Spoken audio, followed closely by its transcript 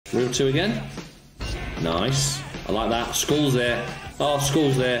Route 2 again. Nice. I like that. Skull's there. Oh,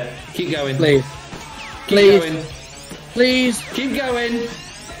 Skull's there. Keep going. Please. Keep Please. going. Please. Keep going.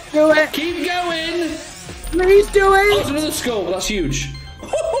 Do it. Keep going. Please do Oh, it. it's another skull. That's huge.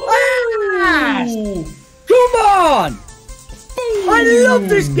 Yes. Come on. I love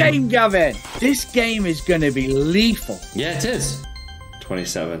this game, Gavin. This game is going to be lethal. Yeah, it is.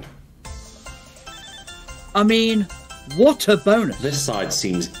 27. I mean, what a bonus. This side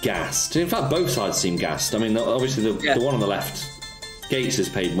seems gassed. In fact, both sides seem gassed. I mean, obviously, the one on the left, Gates has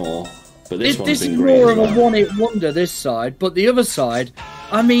paid more, but this one's This been is great. more of a one-hit wonder, this side, but the other side,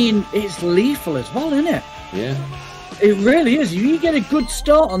 I mean, it's lethal as well, isn't it? Yeah. It really is. If you get a good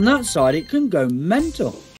start on that side, it can go mental.